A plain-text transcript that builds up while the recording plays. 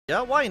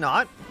Yeah, why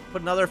not?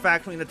 Put another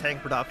factory into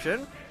tank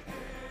production.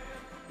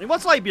 I mean,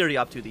 what's Liberia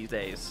up to these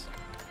days?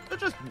 They're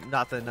just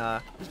nothing,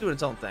 just doing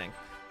its own thing.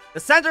 The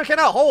center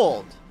cannot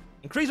hold.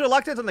 Increased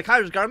reluctance in the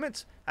Kaiser's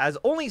government has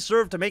only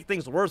served to make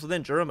things worse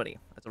within Germany.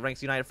 As the ranks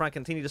of the United Front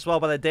continue to swell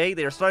by the day,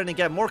 they are starting to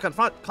get more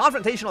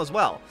confrontational as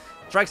well.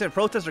 Strikes and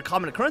protests are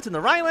common occurrence in the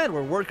Rhineland,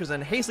 where workers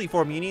and hastily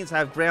formed unions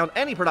have ground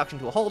any production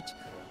to a halt.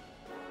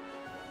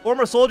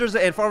 Former soldiers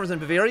and farmers in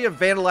Bavaria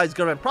vandalized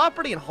government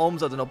property and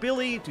homes of the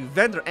nobility to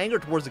vent their anger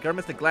towards the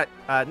government's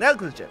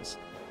negligence.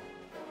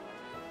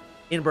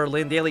 In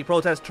Berlin, daily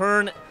protests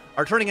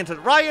are turning into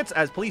riots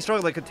as police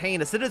struggle to contain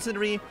the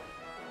citizenry.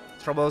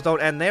 Troubles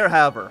don't end there,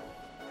 however.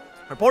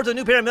 Reports of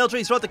new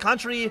paramilitaries throughout the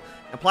country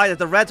imply that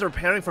the Reds are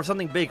preparing for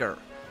something bigger.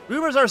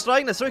 Rumors are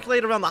starting to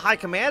circulate around the high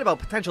command about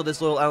potential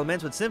disloyal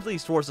elements with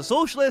sympathies towards the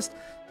Socialists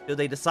should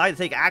they decide to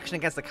take action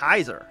against the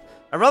Kaiser.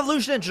 A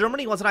revolution in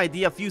Germany, once an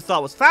idea few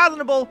thought was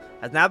fathomable,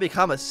 has now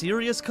become a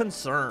serious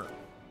concern.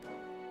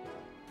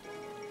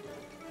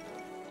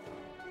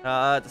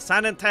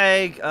 Descendant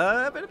tag,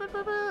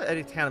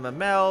 any kind of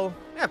ML.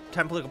 Yeah,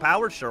 10 political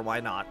power, sure,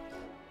 why not?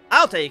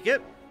 I'll take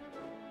it.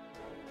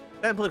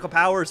 10 political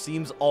power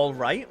seems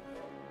alright.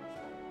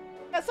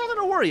 That's nothing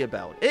to worry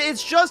about.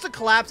 It's just a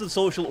collapse of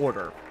social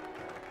order.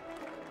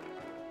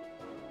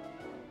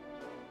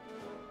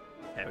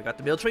 Okay, we got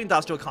the military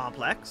industrial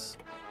complex.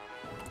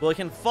 We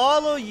can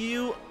follow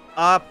you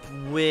up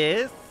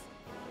with...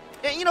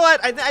 You know what?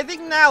 I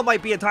think now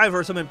might be a time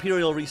for some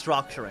imperial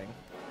restructuring.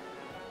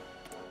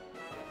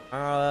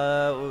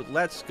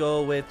 Let's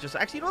go with just...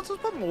 Actually, you know what?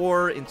 Let's put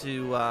more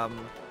into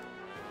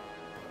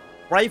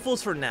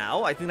rifles for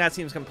now. I think that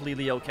seems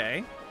completely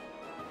okay.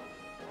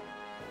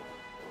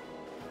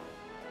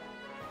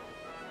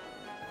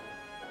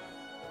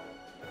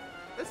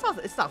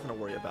 It's nothing to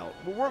worry about.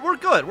 We're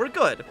good. We're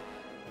good.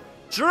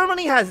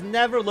 Germany has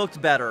never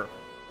looked better.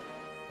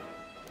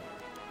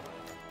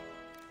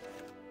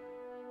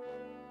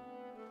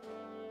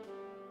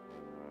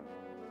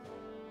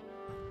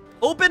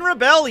 Open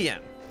rebellion.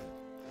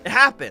 It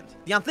happened.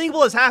 The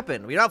unthinkable has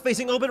happened. We're now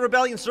facing open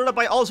rebellion stirred up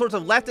by all sorts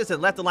of leftists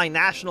and left-aligned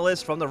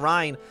nationalists from the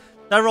Rhine.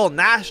 Several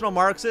national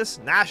Marxists,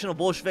 national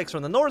Bolsheviks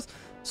from the north,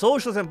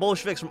 socialists and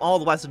Bolsheviks from all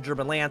the western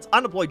German lands,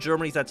 unemployed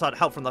Germanies that sought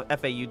help from the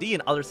FAUD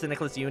and other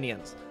syndicalist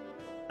unions.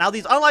 Now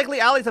these unlikely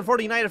allies have formed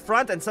a united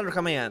front and center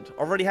command,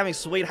 already having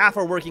swayed half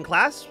our working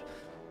class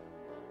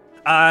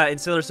in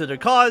service to their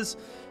cause.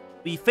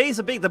 We face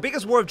the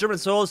biggest war of German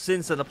soil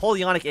since the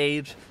Napoleonic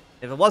age.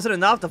 If it wasn't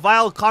enough, the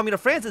vile commune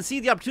of France had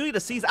seized the opportunity to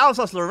seize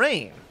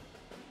Alsace-Lorraine.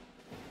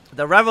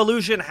 The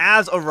revolution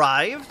has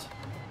arrived.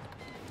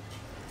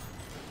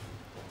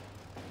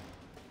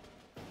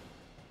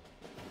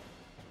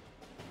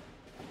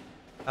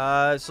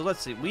 So let's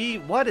see.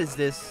 What is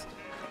this?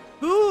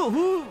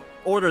 Who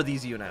ordered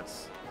these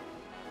units?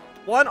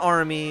 One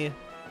army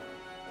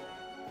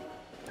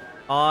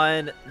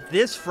on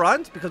this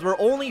front, because we're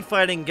only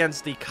fighting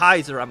against the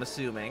Kaiser, I'm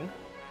assuming.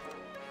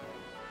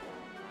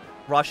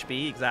 Rush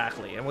B,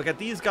 exactly. And we'll get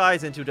these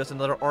guys into just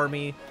another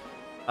army.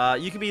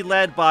 You can be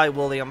led by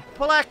William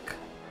Plek.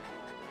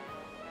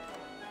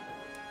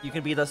 You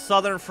can be the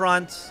southern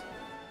front.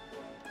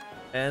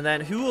 And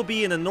then who will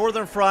be in the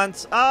northern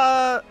front?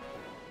 Okay,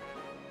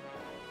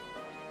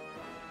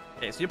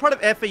 so you're part of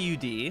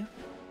FAUD.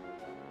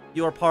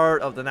 You are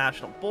part of the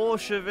National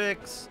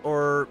Bolsheviks,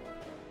 or...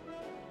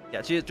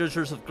 Yeah,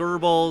 Joseph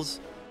Goebbels.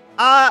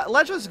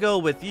 Let's just go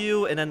with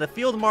you, and then the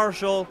Field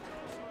Marshal.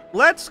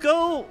 Let's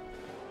go...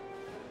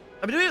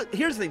 I mean,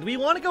 here's the thing. Do we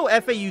want to go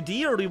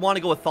FAUD, or do we want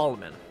to go with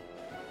Thalmann?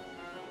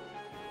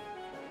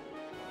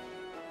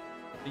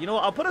 You know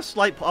what? I'll put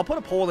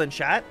a poll in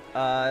chat,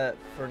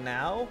 for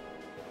now.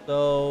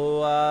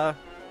 So,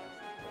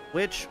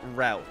 which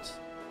route?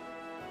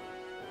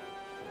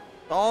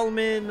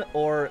 Thalmann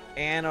or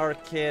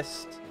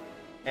Anarchist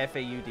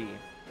FAUD?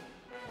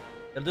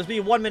 It'll just be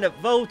a 1-minute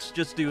vote.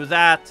 Just do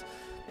that.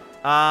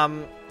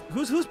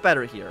 Who's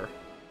better here?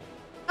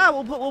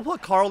 We'll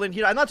put Carl in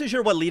here. I'm not too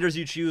sure what leaders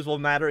you choose will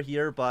matter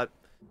here, but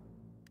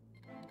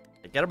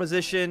get a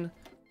position.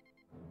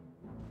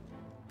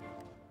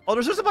 Oh,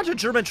 there's just a bunch of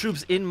German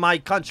troops in my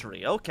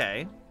country.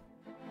 Okay.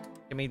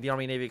 Give me the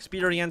Army Navy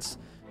experience.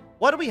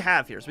 What do we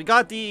have here? So we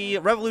got the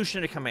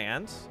Revolutionary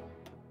Command.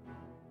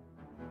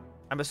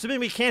 I'm assuming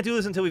we can't do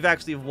this until we've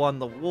actually won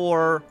the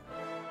war.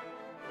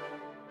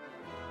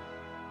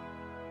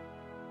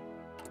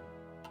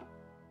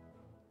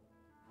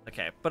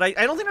 Okay, but I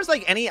don't think there's,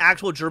 like, any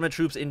actual German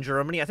troops in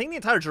Germany. I think the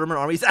entire German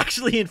army is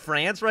actually in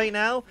France right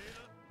now.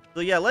 So,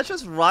 yeah, let's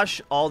just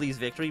rush all these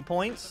victory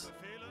points.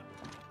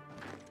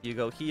 You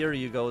go here,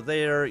 you go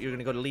there. You're going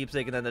to go to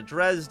Leipzig and then to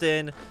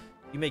Dresden.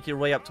 You make your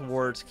way up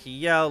towards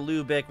Kiel,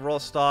 Lübeck,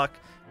 Rostock.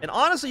 And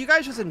honestly, you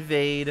guys just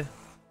invade.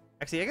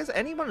 Actually, I guess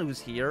anyone who's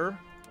here.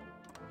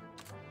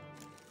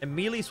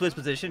 Immediately switch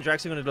positions. You're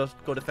actually going to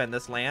go defend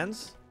this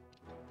lands.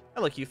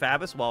 Hello,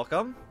 Q-Fabus.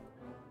 Welcome.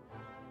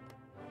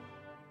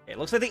 Okay,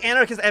 looks like the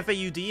Anarchist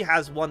FAUD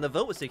has won the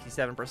vote with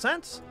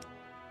 67%.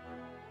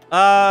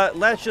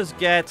 Let's just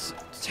get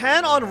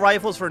 10 on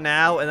rifles for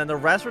now, and then the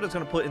rest we're just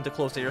going to put into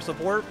close air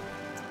support.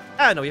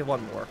 Ah, no, we have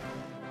one more.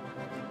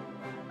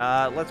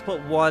 Let's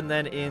put one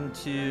then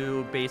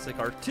into basic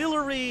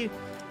artillery.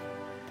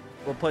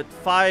 We'll put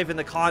 5 in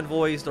the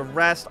convoys. The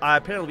rest,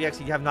 apparently we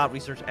actually have not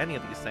researched any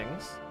of these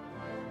things.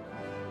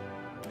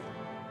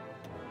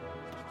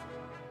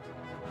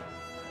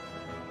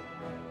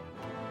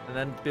 And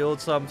then build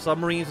some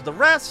submarines with the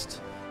rest.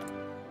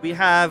 We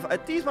have a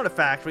decent amount of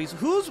factories.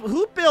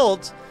 Who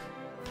built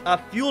a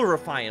fuel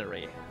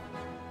refinery?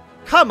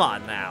 Come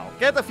on now.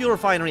 Get the fuel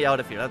refinery out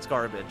of here. That's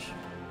garbage.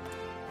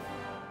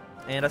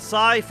 And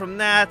aside from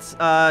that,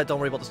 don't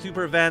worry about the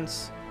super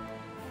events.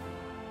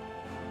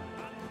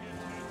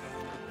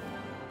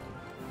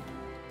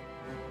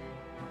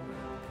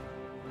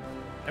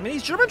 I mean,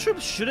 these German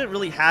troops shouldn't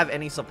really have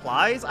any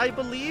supplies, I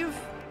believe.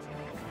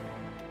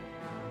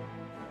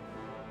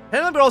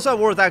 And we're also at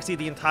war with actually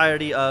the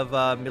entirety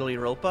of Middle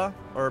Europa,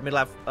 or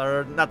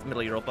not the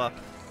Middle Europa,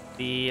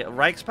 the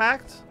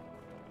Reichspakt.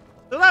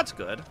 So that's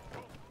good.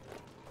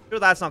 Sure,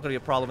 that's not going to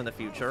be a problem in the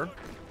future.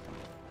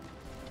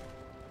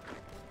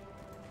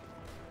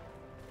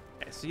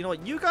 Okay, so you know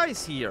what, you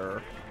guys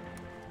here,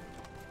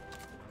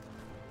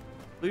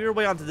 move your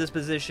way onto this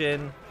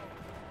position.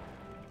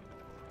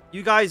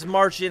 You guys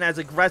march in as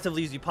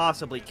aggressively as you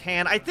possibly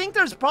can. I think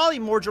there's probably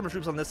more German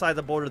troops on this side of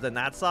the border than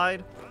that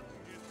side.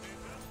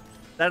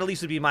 That at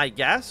least would be my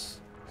guess.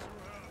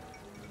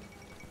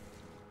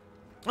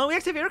 Oh, we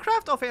actually have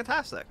aircraft? Oh,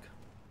 fantastic.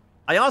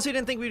 I honestly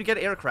didn't think we would get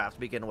aircraft to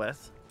begin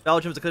with.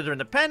 Belgium's declared their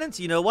independence.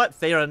 You know what?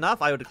 Fair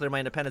enough. I would declare my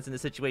independence in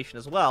this situation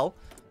as well.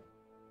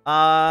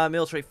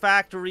 Military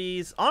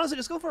factories. Honestly,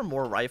 just go for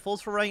more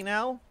rifles for right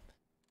now.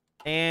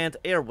 And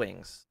air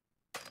wings.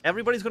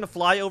 Everybody's going to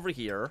fly over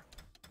here.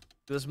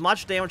 Do as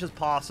much damage as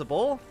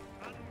possible.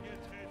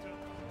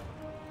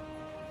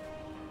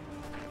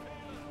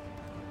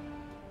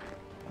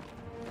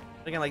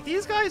 Again, like,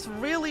 these guys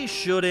really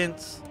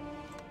shouldn't...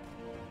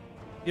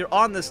 You're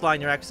on this line,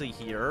 you're actually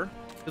here.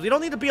 Because we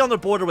don't need to be on the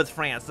border with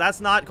France.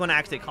 That's not going to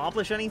actually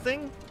accomplish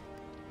anything.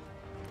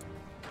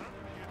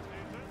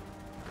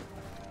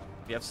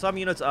 We have some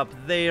units up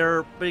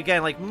there. But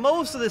again, like,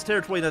 most of this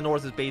territory in the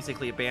north is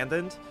basically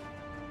abandoned.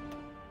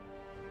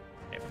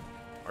 Okay.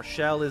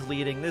 Marshall is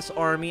leading this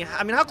army.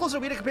 I mean, how close are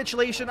we to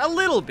capitulation? A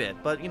little bit.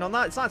 But, you know,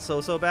 it's not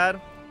so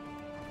bad.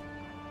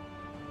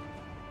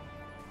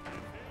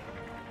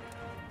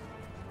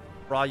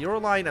 Draw your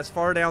line as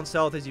far down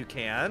south as you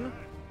can.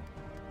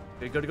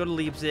 You're going to go to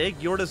Leipzig.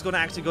 You're just going to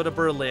actually go to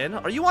Berlin.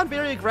 Are you on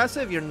very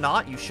aggressive? You're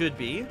not. You should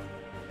be.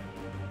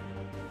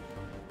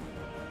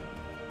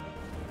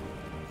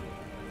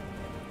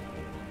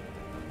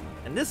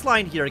 And this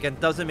line here, again,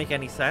 doesn't make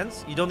any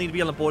sense. You don't need to be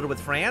on the border with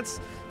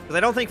France. Because I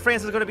don't think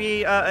France is going to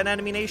be an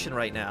enemy nation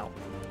right now.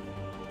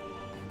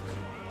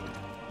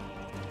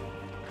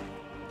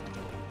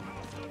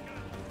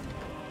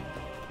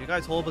 You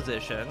guys hold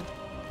position.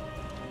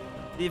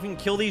 See if you can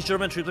kill these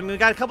German troops. I mean, we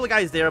got a couple of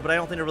guys there, but I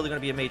don't think they're really going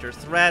to be a major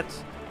threat.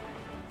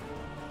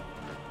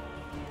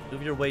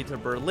 Move your way to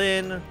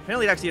Berlin.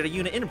 Apparently, they actually had a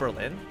unit in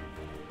Berlin.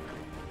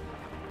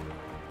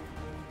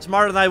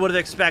 Smarter than I would have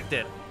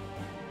expected.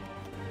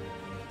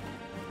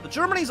 So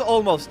Germany's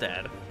almost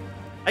dead.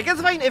 I guess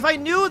if I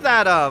knew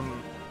that, okay,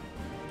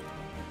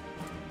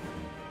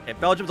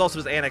 Belgium's also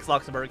just annexed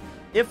Luxembourg.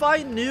 If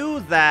I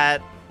knew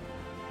that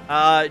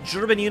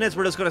German units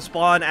were just going to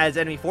spawn as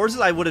enemy forces,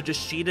 I would have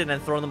just cheated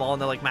and thrown them all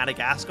into, like,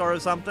 Madagascar or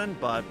something,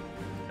 but,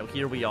 you know,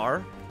 here we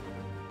are.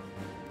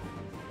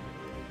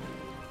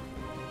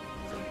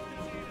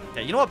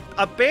 Okay, you know what?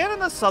 Abandon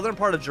the southern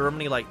part of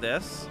Germany like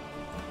this.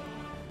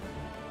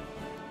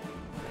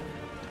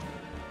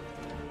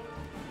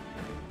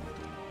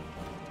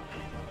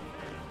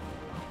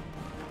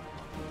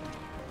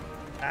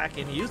 Back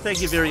in you.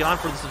 Thank you, Virion,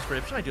 for the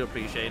subscription. I do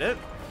appreciate it.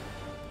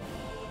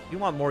 You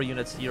want more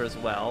units here as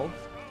well.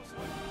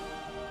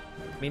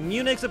 I mean,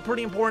 Munich's a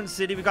pretty important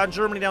city. We've got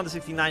Germany down to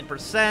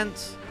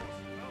 69%.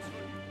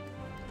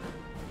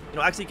 You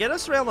know, actually, get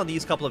us around on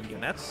these couple of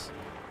units.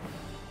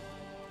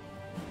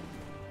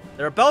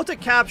 They're about to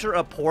capture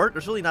a port.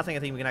 There's really nothing I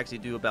think we can actually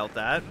do about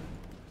that.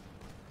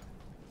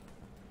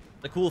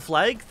 The cool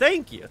flag?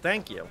 Thank you.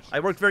 Thank you. I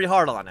worked very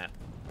hard on it.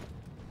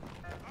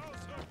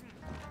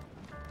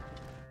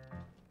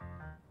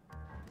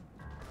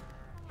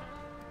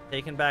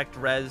 Taking back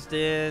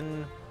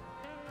Dresden.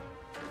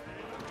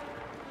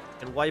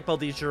 And wipe out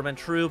these German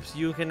troops.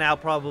 You can now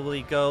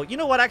probably go... You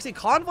know what? Actually,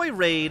 convoy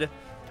raid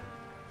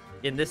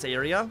in this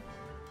area.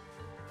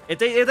 If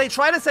they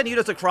try to send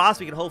units across,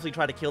 we can hopefully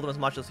try to kill them as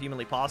much as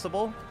humanly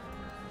possible.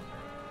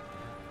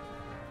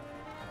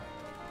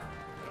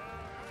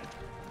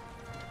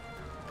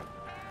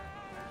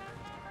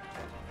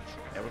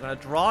 Okay, we're going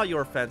to draw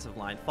your offensive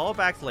line. Fall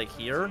back to, like,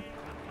 here.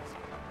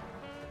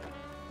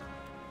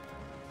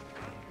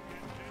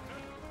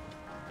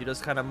 You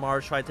just kind of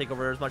march, try to take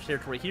over as much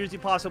territory here as you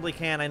possibly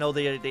can. I know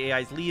the AI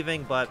is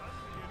leaving, but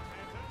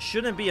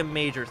shouldn't be a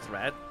major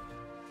threat.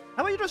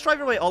 How about you just drive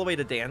your way all the way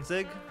to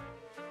Danzig?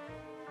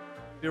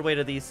 your way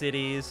to these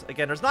cities.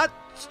 Again, there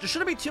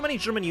shouldn't be too many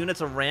German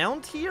units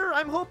around here,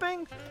 I'm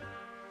hoping.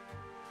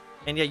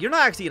 And yeah, you're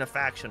not actually in a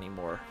faction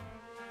anymore.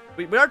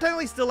 We are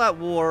technically still at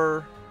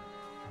war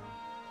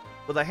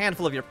with a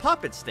handful of your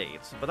puppet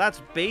states, but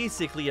that's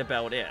basically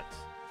about it.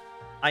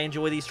 I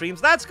enjoy these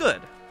streams. That's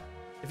good.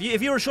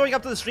 If you were showing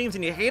up to the streams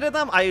and you hated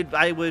them,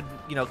 I would,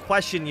 you know,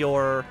 question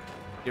your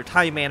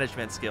time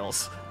management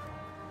skills.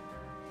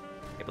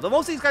 Okay, but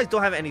most of these guys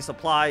don't have any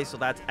supplies, so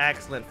that's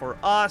excellent for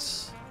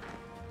us.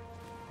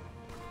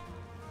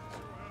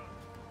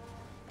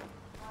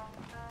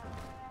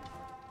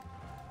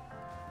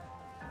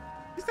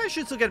 These guys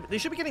should still they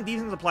should be getting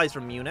decent supplies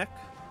from Munich.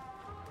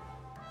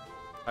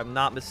 If I'm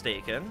not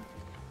mistaken.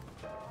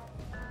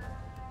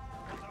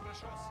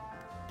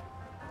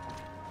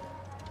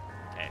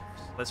 Okay,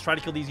 so let's try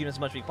to kill these units as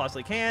much as we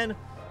possibly can.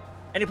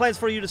 Any plans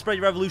for you to spread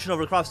your revolution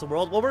over across the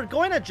world? Well, we're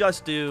going to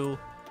just do...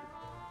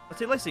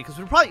 Let's see, because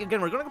we're going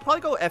to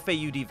probably go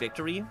FAUD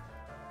victory.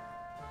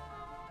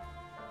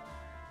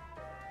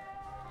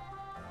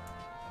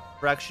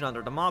 Correction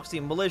under democracy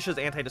and militias,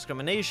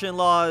 anti-discrimination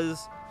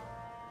laws.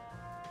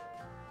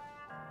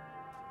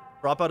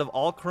 Drop out of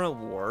all current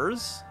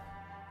wars.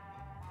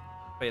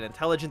 Create an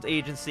intelligence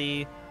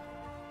agency.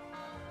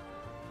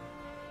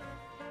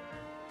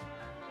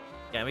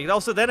 Yeah, we can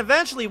also then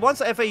eventually, once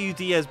the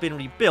FAUD has been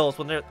rebuilt,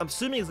 I'm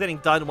assuming it's getting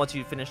done once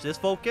you finish this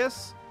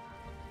focus.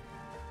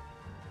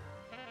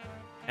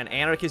 An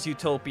anarchist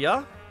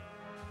utopia.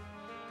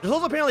 There's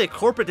also apparently a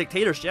corporate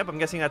dictatorship. I'm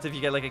guessing that's if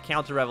you get like a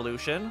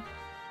counter-revolution.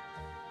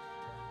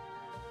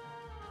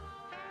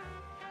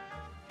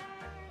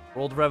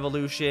 World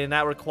Revolution,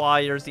 that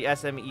requires the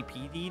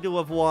SMEPD to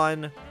have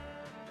won.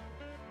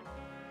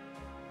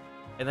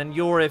 And then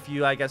if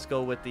you, I guess,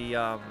 go with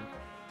the,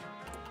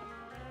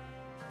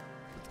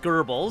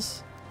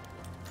 Goebbels.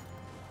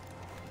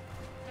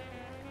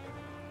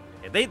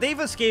 Yeah, they've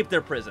escaped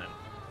their prison.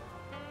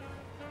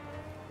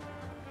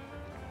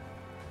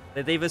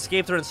 They've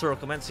escaped their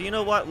encirclement. So you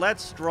know what?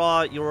 Let's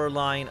draw your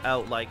line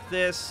out like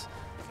this.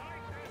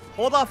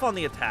 Hold off on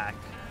the attack.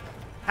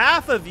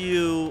 Half of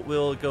you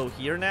will go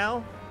here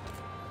now.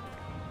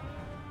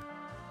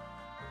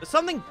 But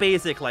something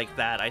basic like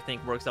that, I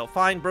think, works out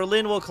fine.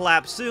 Berlin will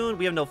collapse soon.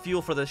 We have no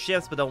fuel for the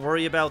ships, but don't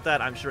worry about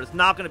that. I'm sure it's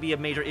not going to be a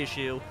major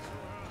issue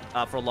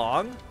for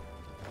long.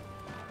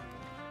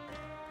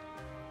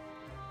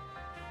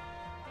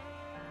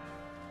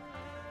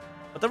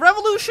 But the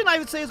revolution, I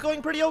would say, is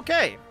going pretty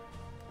okay.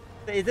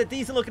 It's a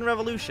decent-looking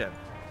revolution.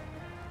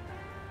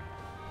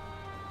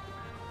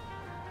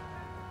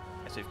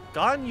 So we've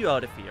gotten you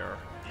out of here.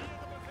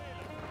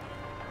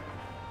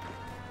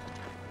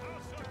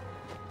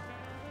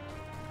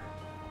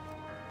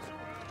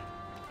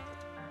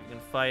 We can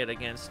fight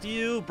against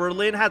you.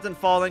 Berlin hasn't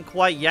fallen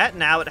quite yet.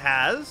 Now it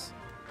has.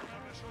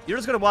 You're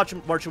just going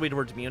to march your way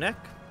towards Munich.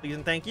 Please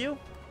and thank you.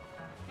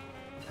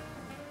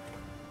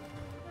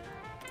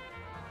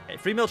 Okay,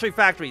 free military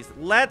factories.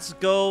 Let's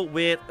go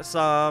with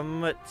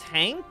some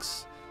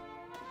tanks.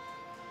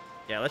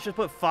 Yeah, let's just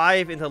put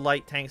 5 into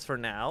light tanks for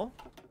now.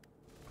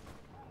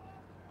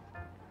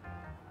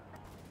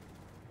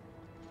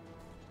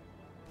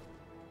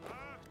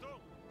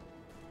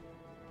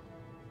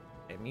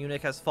 Okay,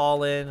 Munich has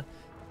fallen.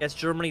 Gets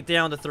Germany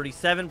down to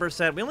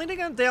 37%. We only need to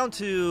get down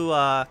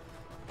to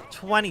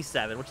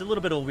 27, which is a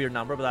little bit of a weird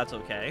number, but that's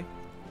okay.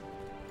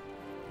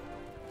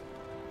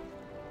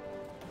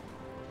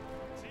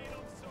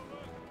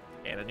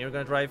 And then you're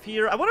going to drive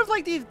here. I wonder if,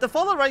 like, the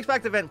Fall of the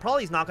Reichspakt event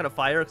probably is not going to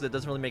fire, because it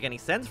doesn't really make any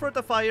sense for it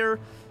to fire,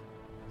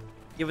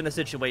 given the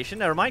situation.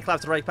 Never mind,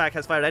 Collapse of the Reichspakt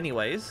has fired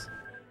anyways.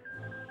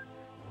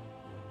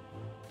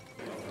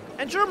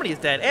 And Germany is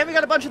dead, and we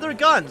got a bunch of their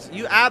guns.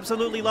 You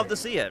absolutely love to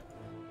see it.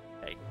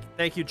 Okay,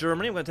 thank you,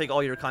 Germany. I'm going to take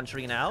all your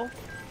country now.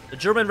 The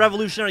German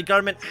revolutionary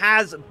government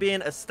has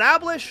been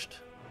established.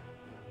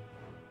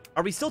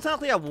 Are we still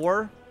technically at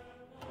war?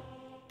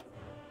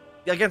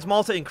 Against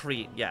Malta and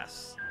Crete,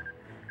 yes.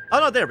 Oh,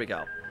 no, there we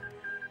go.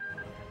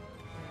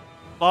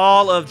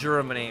 Fall of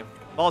Germany.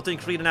 Malta and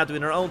Crete are now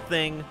doing their own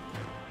thing.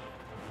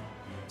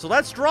 So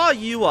let's draw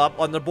you up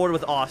on the border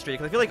with Austria,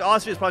 because I feel like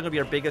Austria is probably going to be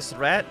our biggest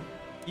threat.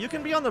 You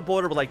can be on the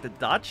border with, like, the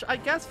Dutch, I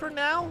guess, for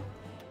now.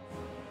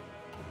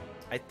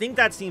 I think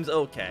that seems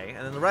okay.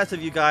 And then the rest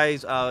of you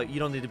guys, you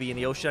don't need to be in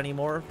the ocean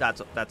anymore.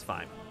 That's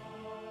fine.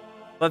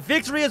 But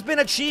victory has been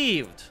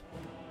achieved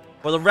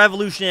for the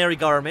revolutionary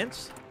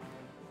government.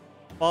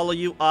 Follow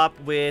you up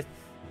with...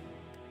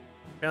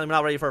 Apparently we're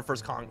not ready for our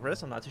first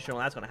Congress. I'm not too sure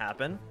when that's going to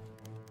happen.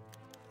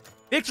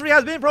 Victory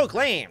has been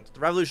proclaimed. The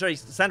Revolutionary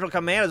Central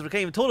Command has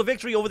proclaimed total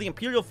victory over the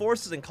Imperial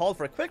forces and called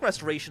for a quick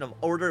restoration of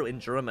order in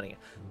Germany.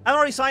 I've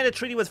already signed a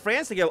treaty with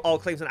France to give all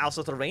claims on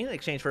Alsace-Lorraine in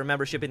exchange for a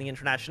membership in the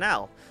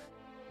Internationale.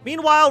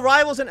 Meanwhile,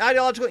 rivals and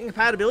ideological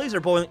incompatibilities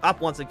are boiling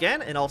up once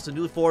again, and also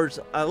newly forged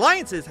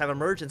alliances have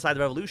emerged inside the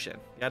revolution.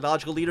 The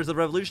ideological leaders of the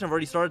revolution have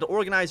already started to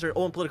organize their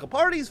own political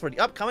parties for the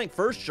upcoming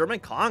First German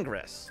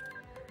Congress.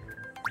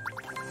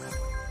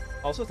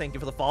 Also, thank you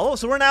for the follow.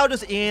 So we're now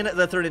just in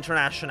the Third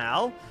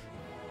Internationale.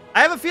 I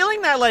have a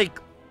feeling that,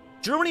 like,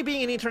 Germany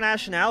being an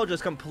international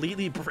just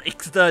completely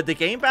breaks the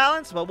game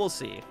balance, but we'll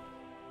see.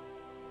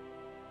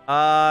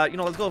 You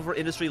know, let's go for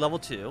industry level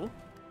 2.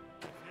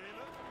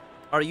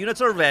 Our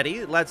units are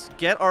ready. Let's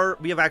get our...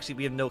 We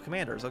have no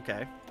commanders.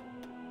 Okay.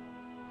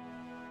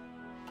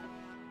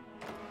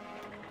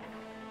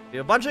 We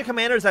have a bunch of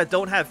commanders that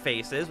don't have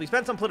faces. We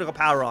spent some political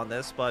power on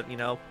this, but, you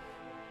know,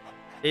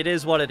 it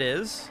is what it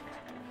is.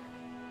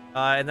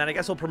 And then I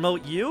guess we'll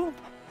promote you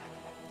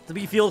to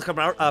be field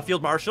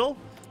marshal.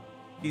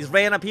 These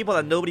random people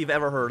that nobody've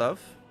ever heard of.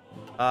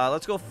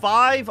 Let's go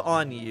 5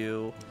 on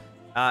you.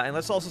 And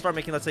let's also start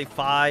making, let's say,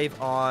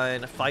 5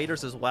 on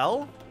fighters as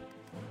well.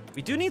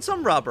 We do need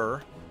some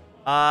rubber.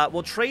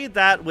 We'll trade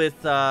that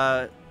with... Do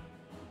I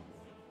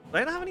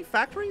not have any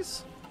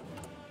factories?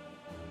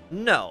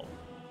 No.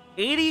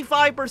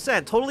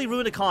 85%. Totally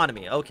ruined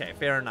economy. Okay,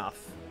 fair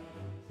enough.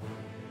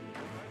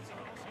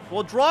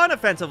 We'll draw an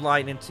offensive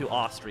line into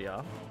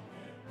Austria.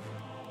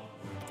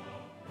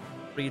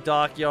 3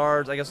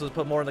 dockyards. I guess we'll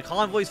put more in the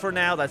convoys for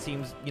now. That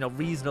seems, you know,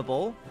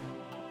 reasonable.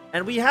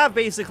 And we have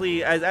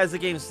basically, as the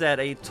game said,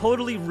 a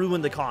totally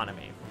ruined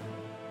economy.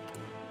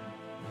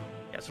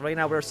 Yeah, so right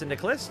now we're a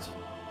syndicalist.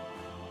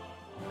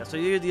 Yeah, so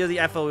you're the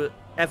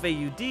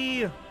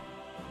FAUD.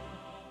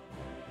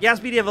 Yes,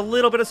 BD have a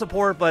little bit of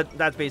support, but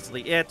that's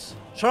basically it.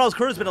 Charles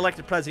Curtis has been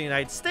elected President of the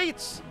United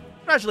States.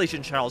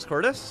 Congratulations, Charles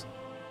Curtis.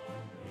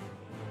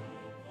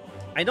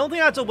 I don't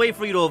think that's a way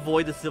for you to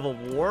avoid the Civil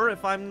War,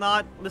 if I'm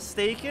not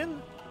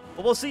mistaken.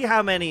 But we'll see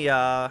how many,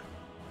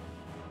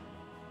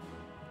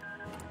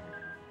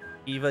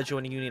 Eva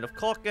joining Union of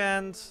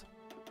Kalkand.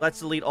 Let's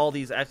delete all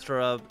these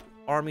extra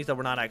armies that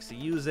we're not actually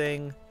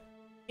using.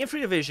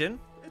 Infantry division.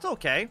 It's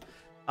okay.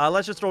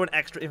 Let's just throw an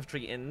extra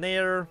infantry in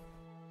there.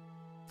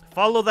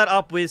 Follow that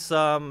up with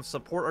some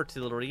support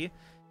artillery.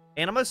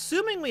 And I'm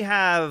assuming we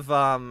have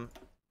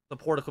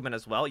support equipment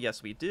as well.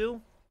 Yes, we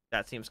do.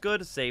 That seems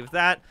good. Save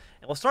that.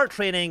 And we'll start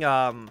training,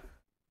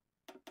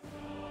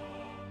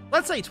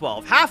 let's say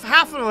 12.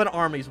 Half of an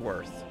army's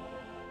worth.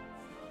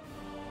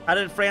 How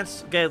did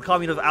France get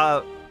communist...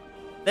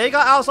 They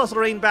got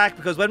Alsace-Lorraine back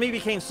because when we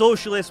became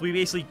socialists, we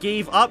basically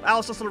gave up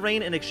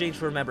Alsace-Lorraine in exchange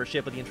for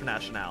membership of the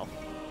Internationale.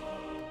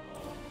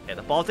 Okay,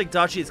 the Baltic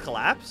Duchy has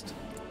collapsed.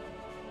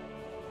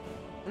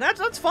 And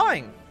that's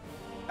fine.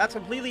 That's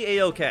completely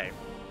A-okay.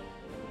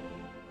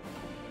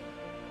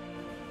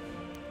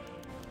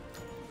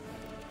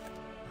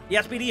 The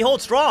SPD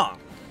holds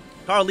strong.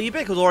 Karl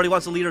Liebknecht, who already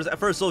once the leader of the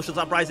first socialist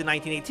uprising in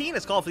 1918,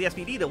 has called for the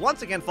SPD to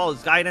once again follow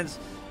his guidance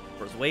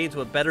for his way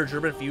into a better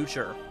German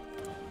future.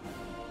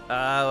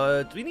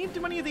 Do we need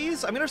too many of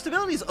these? I mean, our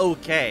stability is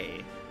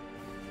okay.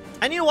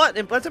 And you know what?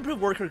 Let's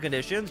improve worker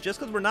conditions, just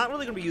because we're not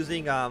really going to be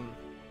using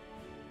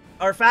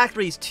our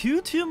factories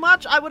too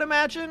much, I would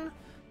imagine.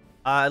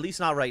 At least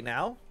not right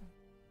now.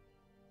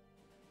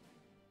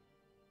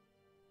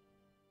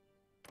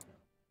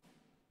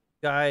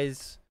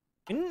 Guys,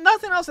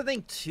 nothing else I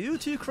think too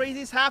crazy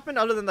has happened,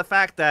 other than the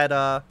fact that,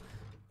 of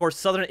course,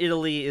 southern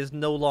Italy is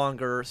no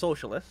longer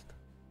socialist.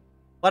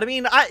 But I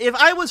mean, if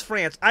I was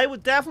France, I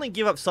would definitely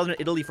give up southern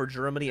Italy for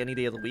Germany any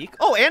day of the week.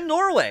 Oh, and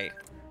Norway.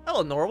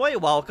 Hello, Norway.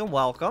 Welcome,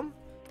 welcome.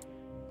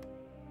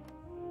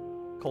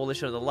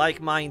 Coalition of the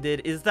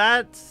like-minded. Is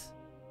that...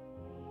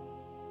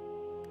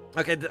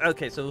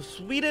 Okay, so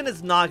Sweden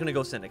is not going to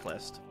go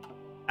syndicalist.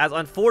 As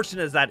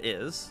unfortunate as that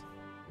is.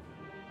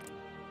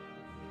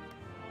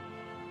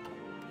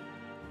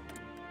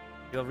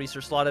 You have a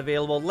research slot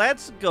available.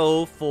 Let's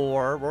go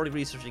for... We're already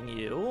researching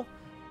you.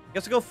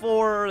 Let's go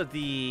for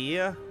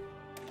the...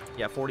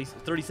 Yeah,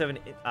 37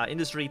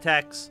 industry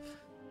techs.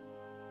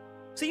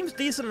 Seems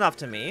decent enough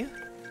to me.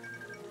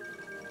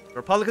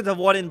 Republicans have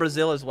one in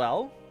Brazil as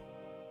well.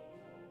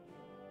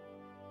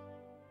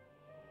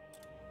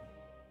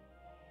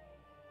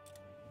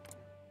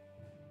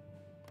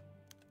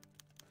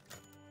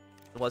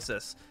 What's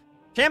this?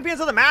 Champions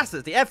of the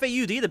masses. The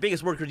FAUD, the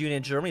biggest worker union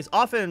in Germany, is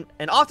often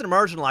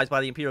marginalized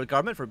by the imperial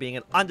government for being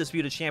an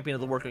undisputed champion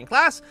of the working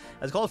class,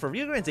 has called for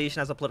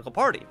reorganization as a political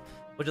party,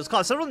 which has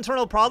caused several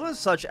internal problems,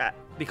 such as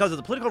because of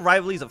the political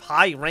rivalries of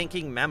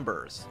high-ranking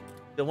members.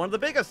 Still one of the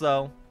biggest,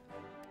 though.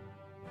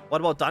 What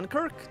about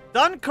Dunkirk?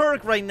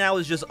 Dunkirk right now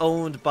is just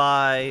owned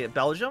by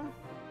Belgium.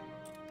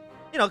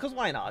 You know, because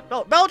why not?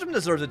 Belgium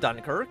deserves a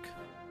Dunkirk.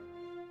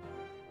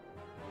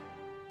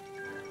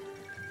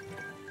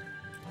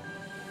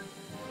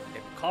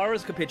 Car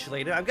is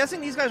capitulated. I'm guessing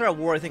these guys are at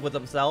war, I think, with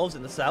themselves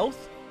in the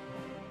south.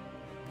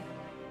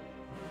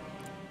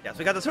 Yeah, so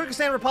we got the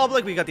Turkestan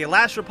Republic, we got the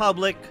Alaska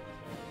Republic.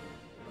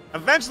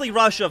 Eventually,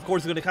 Russia, of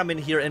course, is going to come in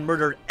here and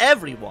murder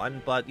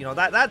everyone, but, you know,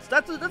 that's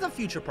a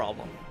future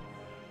problem.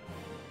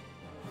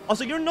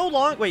 Also, you're no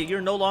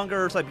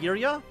longer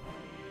Siberia?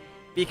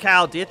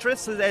 Mikhail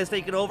Ditris has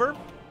taken over?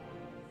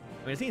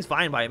 I mean, it seems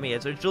fine by me.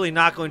 It's really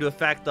not going to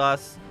affect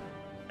us,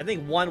 I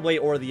think, one way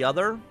or the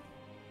other.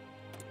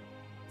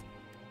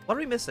 What are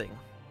we missing?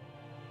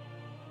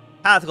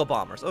 Tactical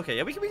bombers. Okay,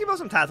 yeah, we can build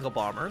some tactical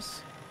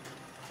bombers.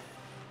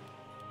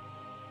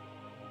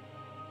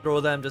 Throw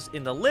them just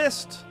in the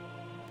list.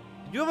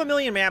 You have 1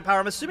 million manpower.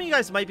 I'm assuming you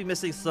guys might be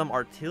missing some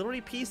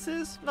artillery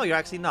pieces. No, you're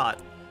actually not.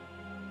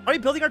 Are you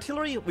building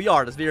artillery? We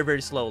are, just very,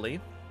 very slowly.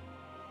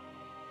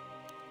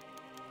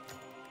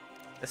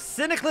 The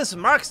Syndicalist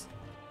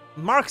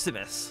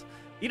Maximus.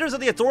 Leaders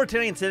of the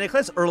authoritarian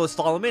Syndicalists, Earl of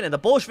Solomon, and the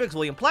Bolsheviks,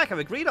 William Plack, have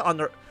agreed on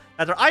that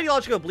their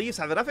ideological beliefs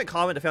have enough in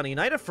common to found a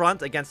united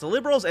front against the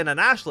liberals and the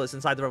nationalists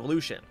inside the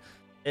revolution.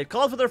 It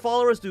called for their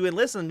followers to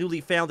enlist in the newly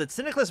founded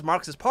Syndicalist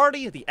Marxist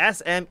Party, the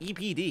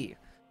SMEPD.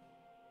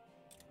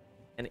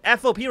 And the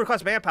FOP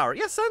requests manpower.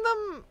 Yeah, send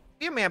them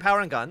manpower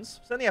and guns.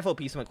 Send the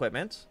FOP some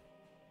equipment.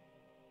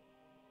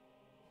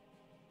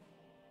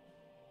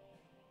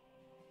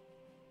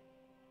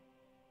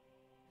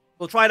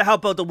 We'll try to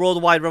help out the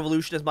worldwide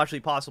revolution as much as we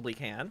possibly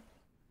can.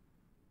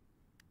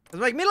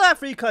 It's like Middle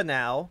Africa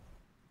now.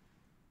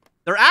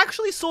 They're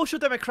actually social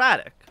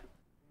democratic.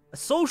 A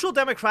social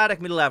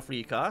democratic Middle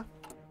Africa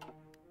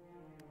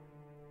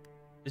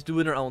is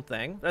doing their own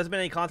thing. There hasn't been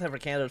any content for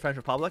Canada or the French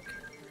Republic.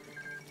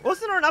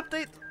 Wasn't there an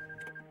update?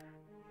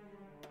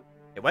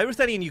 Hey, why are we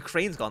studying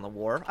Ukraine's gone to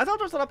war? I thought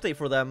there was an update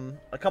for them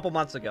a couple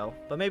months ago,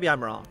 but maybe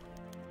I'm wrong.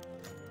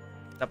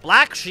 The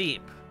Black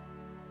Sheep.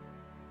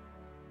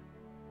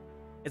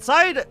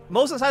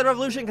 Most inside the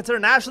revolution consider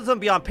nationalism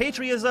beyond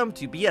patriotism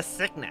to be a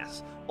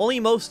sickness. Only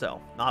most,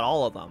 though. Not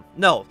all of them.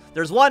 No,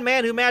 there's one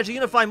man who managed to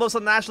unify most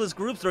of the nationalist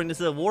groups during this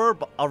war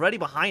already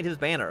behind his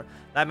banner.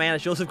 That man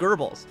is Joseph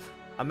Goebbels.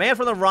 A man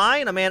from the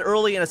Rhine, a man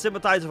early and a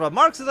sympathizer of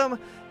Marxism,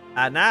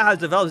 and now has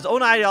developed his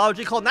own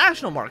ideology called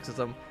National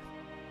Marxism,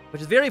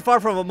 which is very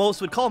far from what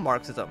most would call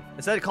Marxism.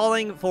 Instead of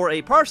calling for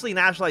a partially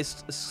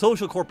nationalized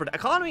social corporate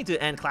economy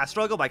to end class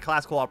struggle by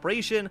class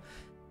cooperation,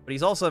 but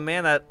he's also a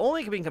man that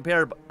only can be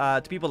compared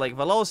to people like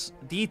Valos,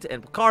 Diet,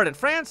 and Picard in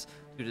France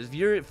due to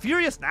his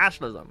furious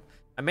nationalism.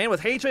 A man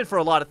with hatred for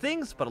a lot of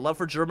things, but a love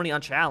for Germany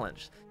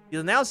unchallenged. He's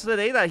announced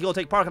today that he will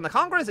take part in the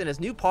Congress in his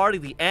new party,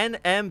 the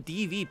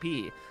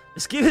NMDVP.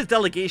 Just give his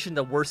delegation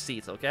the worst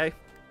seats, okay?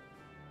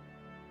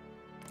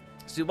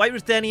 So White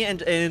Ruthenia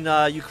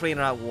and Ukraine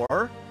are at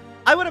war.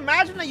 I would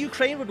imagine that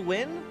Ukraine would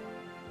win.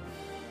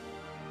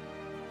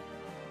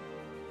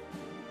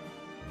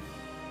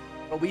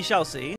 But we shall see.